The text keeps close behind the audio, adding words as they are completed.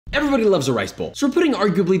Everybody loves a rice bowl, so we're putting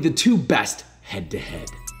arguably the two best head to head.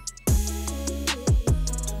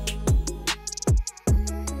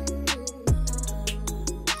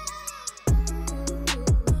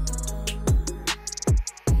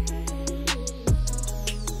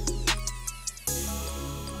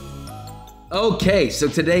 Okay, so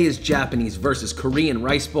today is Japanese versus Korean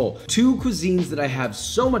rice bowl. Two cuisines that I have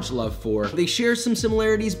so much love for. They share some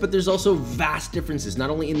similarities, but there's also vast differences, not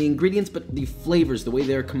only in the ingredients, but the flavors, the way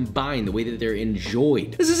they're combined, the way that they're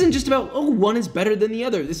enjoyed. This isn't just about, oh, one is better than the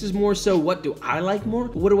other. This is more so, what do I like more?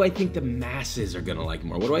 What do I think the masses are gonna like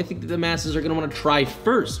more? What do I think that the masses are gonna wanna try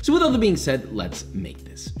first? So with all that being said, let's make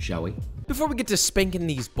this, shall we? Before we get to spanking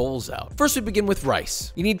these bowls out, first we begin with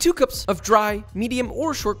rice. You need 2 cups of dry, medium,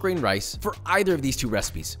 or short grain rice for either of these 2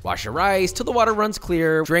 recipes. Wash your rice till the water runs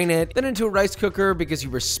clear, drain it, then into a rice cooker because you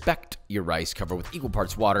respect your rice. Cover with equal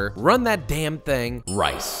parts water. Run that damn thing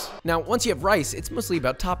rice. Now, once you have rice, it's mostly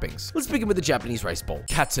about toppings. Let's begin with the Japanese rice bowl,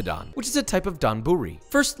 katsudon, which is a type of donburi.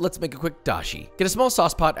 First, let's make a quick dashi. Get a small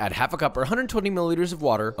sauce pot, add half a cup or 120 milliliters of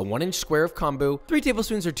water, a 1-inch square of kombu, 3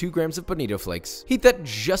 tablespoons or 2 grams of bonito flakes. Heat that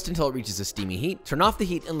just until it reaches a steamy heat. Turn off the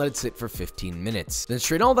heat and let it sit for 15 minutes. Then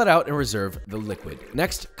strain all that out and reserve the liquid.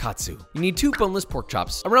 Next, katsu. You need 2 boneless pork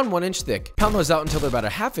chops, around 1 inch thick. Pound those out until they're about a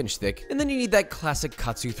 ½ inch thick, and then you need that classic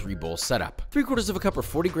katsu 3-bowl setup. 3/4 of a cup or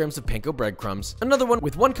 40 grams of panko breadcrumbs, another one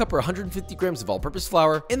with 1 cup or 150 grams of all-purpose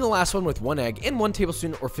flour, and the last one with 1 egg and 1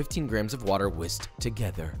 tablespoon or 15 grams of water whisked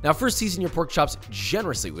together. Now first season your pork chops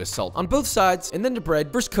generously with salt on both sides, and then to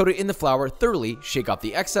bread, first coat it in the flour thoroughly, shake off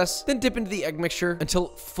the excess, then dip into the egg mixture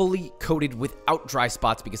until fully coated without dry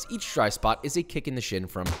spots, because each dry spot is a kick in the shin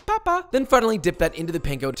from Papa. Then finally dip that into the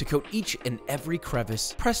panko to coat each and every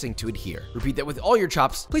crevice, pressing to adhere. Repeat that with all your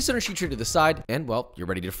chops, place on a sheet tray to the side, and well, you're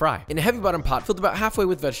ready to fry. In a heavy bottom pot filled about halfway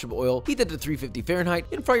with vegetable oil, heat that to 350 Fahrenheit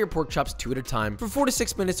and fry your pork chops 2 at a time for 4 to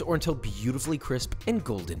 6 minutes or until beautifully crisp and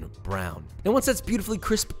golden brown. Now once that's beautifully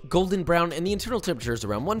crisp, golden brown, and the internal temperature is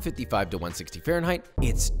around 155 to 160 Fahrenheit,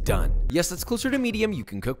 it's done. Yes, that's closer to medium. You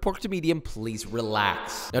can cook pork to medium. Please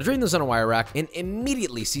relax. Now drain those on a wire rack and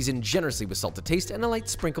immediately season generously with salt to taste and a light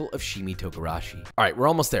sprinkle of shimi togarashi. All right, we're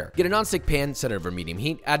almost there. Get a non-stick pan, set it over medium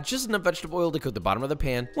heat, add just enough vegetable oil to coat the bottom of the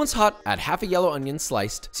pan. Once hot, add half a yellow onion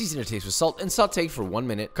sliced, season to taste with salt, and saute for 1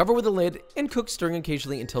 minute. Cover with a lid and cook, stirring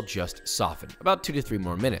occasionally until just softened, about 2 to 3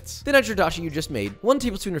 more minutes. Then add your dashi you just made, 1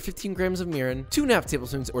 tablespoon or 15 grams of mirin, 2½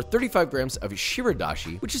 tablespoons or 35 grams of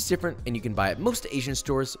shiradashi, which is different and you can buy at most Asian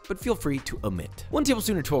stores, but feel free to omit. 1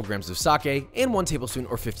 tablespoon or 12 grams of sake, and 1 tablespoon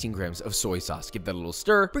or 15 grams of soy sauce. Give that a little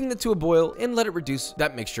stir, bring that to a boil, and let it reduce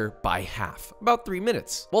that mixture by half, about 3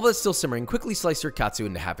 minutes. While that's still simmering, quickly slice your katsu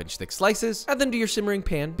into ½ inch thick slices, add them to your simmering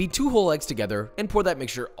pan, beat 2 whole eggs together, and pour that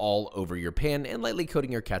mixture all over your pan and lightly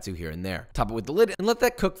coating your katsu here and there. Top it with the lid and let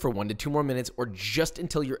that cook for 1 to 2 more minutes or just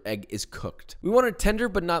until your egg is cooked. We want it tender,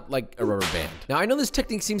 but not like a rubber band. Now I know this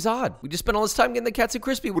technique seems odd. We just spent all this time getting the katsu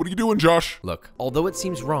crispy. What are you doing, Josh? Look, although it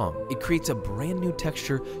seems wrong, it creates a brand new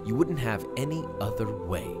texture you wouldn't have any other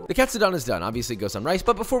way. The katsudon is done. Obviously it goes on rice,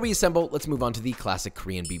 but before we assemble, let's move on to the classic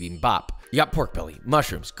Korean bibimbap. You got pork belly,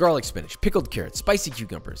 mushrooms, garlic spinach, pickled carrots, spicy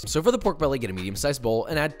cucumbers. So for the pork belly, get a medium-sized bowl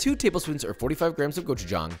and add 2 tablespoons or 45 grams of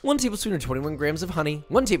gochujang, 1 tablespoon or 21 grams of honey,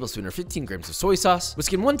 1 tablespoon or 15 grams of soy sauce,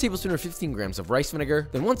 whisk in 1 tablespoon or 15 grams of rice vinegar,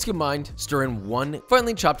 then once combined, stir in 1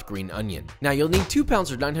 finely chopped green onion. Now you'll need 2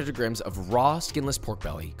 pounds or 900 grams of raw skinless pork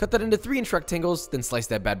belly. Cut that into 3-inch rectangles, then slice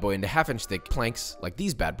that bad boy into ½ inch thick planks, like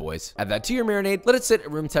these bad boys. Add that to your marinade, let it sit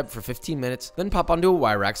at room temp for 15 minutes, then pop onto a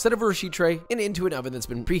wire rack, set over a sheet tray, and into an oven that's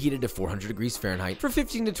been preheated to 400 degrees Fahrenheit for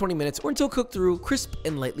 15 to 20 minutes or until cooked through, crisp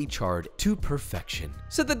and lightly charred to perfection.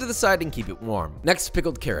 Set that to the side and keep it warm. Next,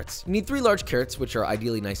 pickled carrots. You need 3 large carrots, which are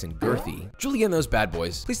ideally nice and girthy. Julienne those bad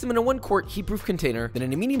boys. Place them in a 1-quart heat-proof container. Then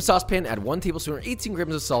in a medium saucepan, add 1 tablespoon or 18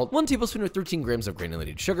 grams of salt, 1 tablespoon or 13 grams of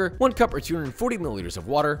granulated sugar, 1 cup or 240 milliliters of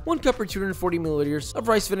water, 1 cup or 240 milliliters of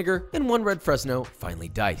rice vinegar, and 1 red Fresno, finely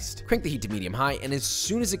diced. Crank the heat to medium-high, and as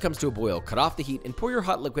soon as it comes to a boil, cut off the heat and pour your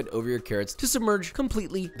hot liquid over your carrots to submerge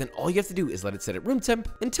completely. Then all you have to do is let it sit at room temp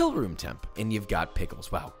until room temp, and you've got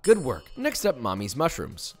pickles. Wow, good work. Next up, mommy's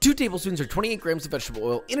mushrooms. 2 tablespoons or 28 grams of vegetable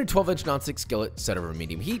oil in a 12-inch nonstick skillet, set over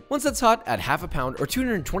medium heat. Once that's hot, add ½ pound or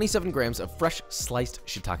 227 grams of fresh sliced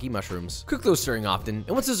shiitake mushrooms. Cook those, stirring often, and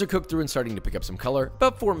once those are cooked through and starting to pick up some color,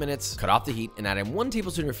 about 4 minutes, cut off the heat and add in 1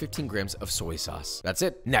 tablespoon or 15 grams of soy sauce. That's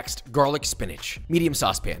it. Next, garlic spinach. Medium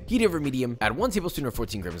saucepan. Heat over medium, add 1 tablespoon or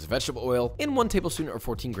 14 15 grams of vegetable oil, and 1 tablespoon or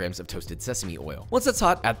 14 grams of toasted sesame oil. Once that's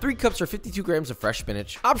hot, add 3 cups or 52 grams of fresh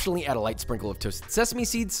spinach. Optionally, add a light sprinkle of toasted sesame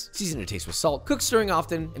seeds. Season to taste with salt. Cook stirring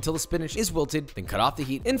often until the spinach is wilted, then cut off the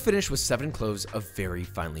heat and finish with 7 cloves of very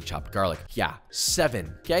finely chopped garlic. Yeah,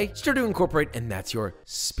 7, okay? Stir to incorporate, and that's your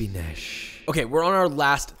spinach. Okay, we're on our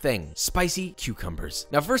last thing, spicy cucumbers.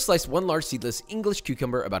 Now first slice 1 large seedless English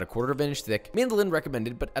cucumber about 1/4 inch thick, mandolin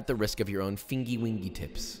recommended, but at the risk of your own fingy-wingy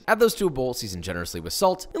tips. Add those to a bowl, season generously with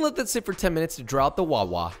salt, and let that sit for 10 minutes to draw out the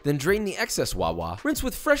wah-wah, then drain the excess wah-wah, rinse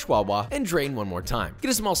with fresh wah-wah, and drain one more time.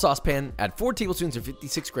 Get a small saucepan, add 4 tablespoons or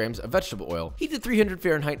 56 grams of vegetable oil, heat to 300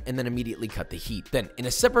 Fahrenheit, and then immediately cut the heat. Then, in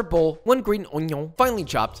a separate bowl, 1 green onion, finely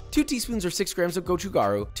chopped, 2 teaspoons or 6 grams of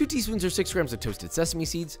gochugaru, 2 teaspoons or 6 grams of toasted sesame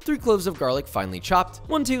seeds, 3 cloves of garlic, finely chopped,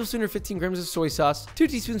 1 tablespoon or 15 grams of soy sauce, 2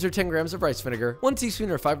 teaspoons or 10 grams of rice vinegar, 1 teaspoon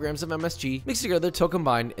or 5 grams of MSG, mix together till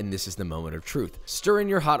combined, and this is the moment of truth. Stir in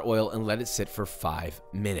your hot oil and let it sit for 5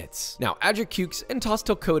 minutes. Now add your cukes and toss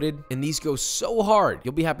till coated, and these go so hard,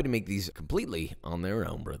 you'll be happy to make these completely on their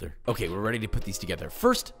own, brother. Okay, we're ready to put these together.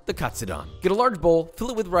 First, the katsudon. Get a large bowl, fill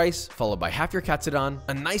it with rice, followed by half your katsudon,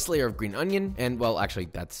 a nice layer of green onion, and well, actually,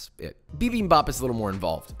 that's it. Bibimbap is a little more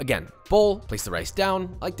involved. Again, bowl, place the rice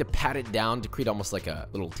down. I like to pat it down to create almost like a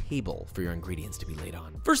little table for your ingredients to be laid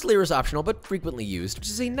on. First layer is optional, but frequently used, which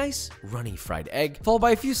is a nice runny fried egg, followed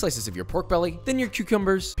by a few slices of your pork belly, then your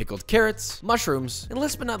cucumbers, pickled carrots, mushrooms, and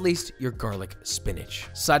last but not least, your garlic spinach.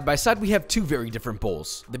 Side by side, we have 2 very different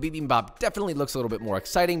bowls. The bibimbap definitely looks a little bit more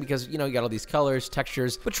exciting because, you know, you got all these colors,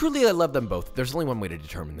 textures, but truly I love them both. There's only one way to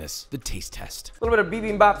determine this, the taste test. A little bit of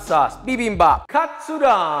bibimbap sauce, bibimbap,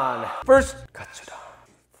 katsudon. First, katsudon.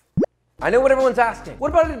 I know what everyone's asking.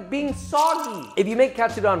 What about it being soggy? If you make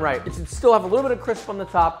katsudon right, it should still have a little bit of crisp on the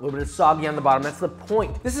top, a little bit of soggy on the bottom. That's the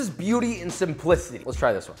point. This is beauty and simplicity. Let's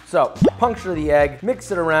try this one. So, puncture the egg,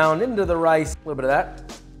 mix it around into the rice, a little bit of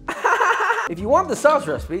that. If you want the sauce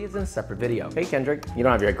recipe, it's in a separate video. Hey Kendrick, you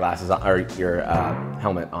don't have your glasses on, or your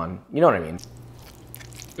helmet on. You know what I mean.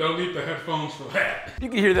 Don't need the headphones for that. You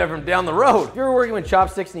can hear that from down the road. If you're working with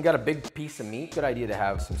chopsticks and you got a big piece of meat, good idea to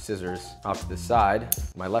have some scissors off to the side.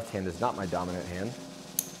 My left hand is not my dominant hand,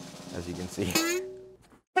 as you can see.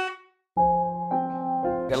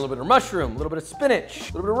 Got a little bit of mushroom, a little bit of spinach,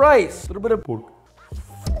 a little bit of rice, a little bit of pork.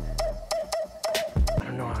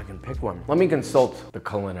 I don't know how I can pick one. Let me consult the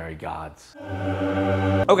culinary gods.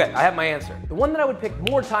 Okay, I have my answer. The one that I would pick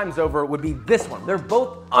more times over would be this one. They're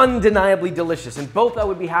both undeniably delicious, and both I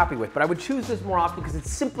would be happy with, but I would choose this more often because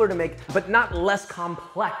it's simpler to make, but not less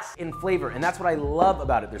complex in flavor, and that's what I love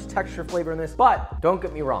about it. There's texture flavor in this, but don't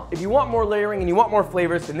get me wrong. If you want more layering and you want more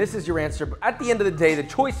flavors, then this is your answer, but at the end of the day, the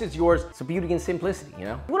choice is yours. So beauty and simplicity, you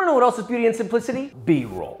know? You wanna know what else is beauty and simplicity?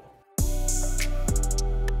 B-roll.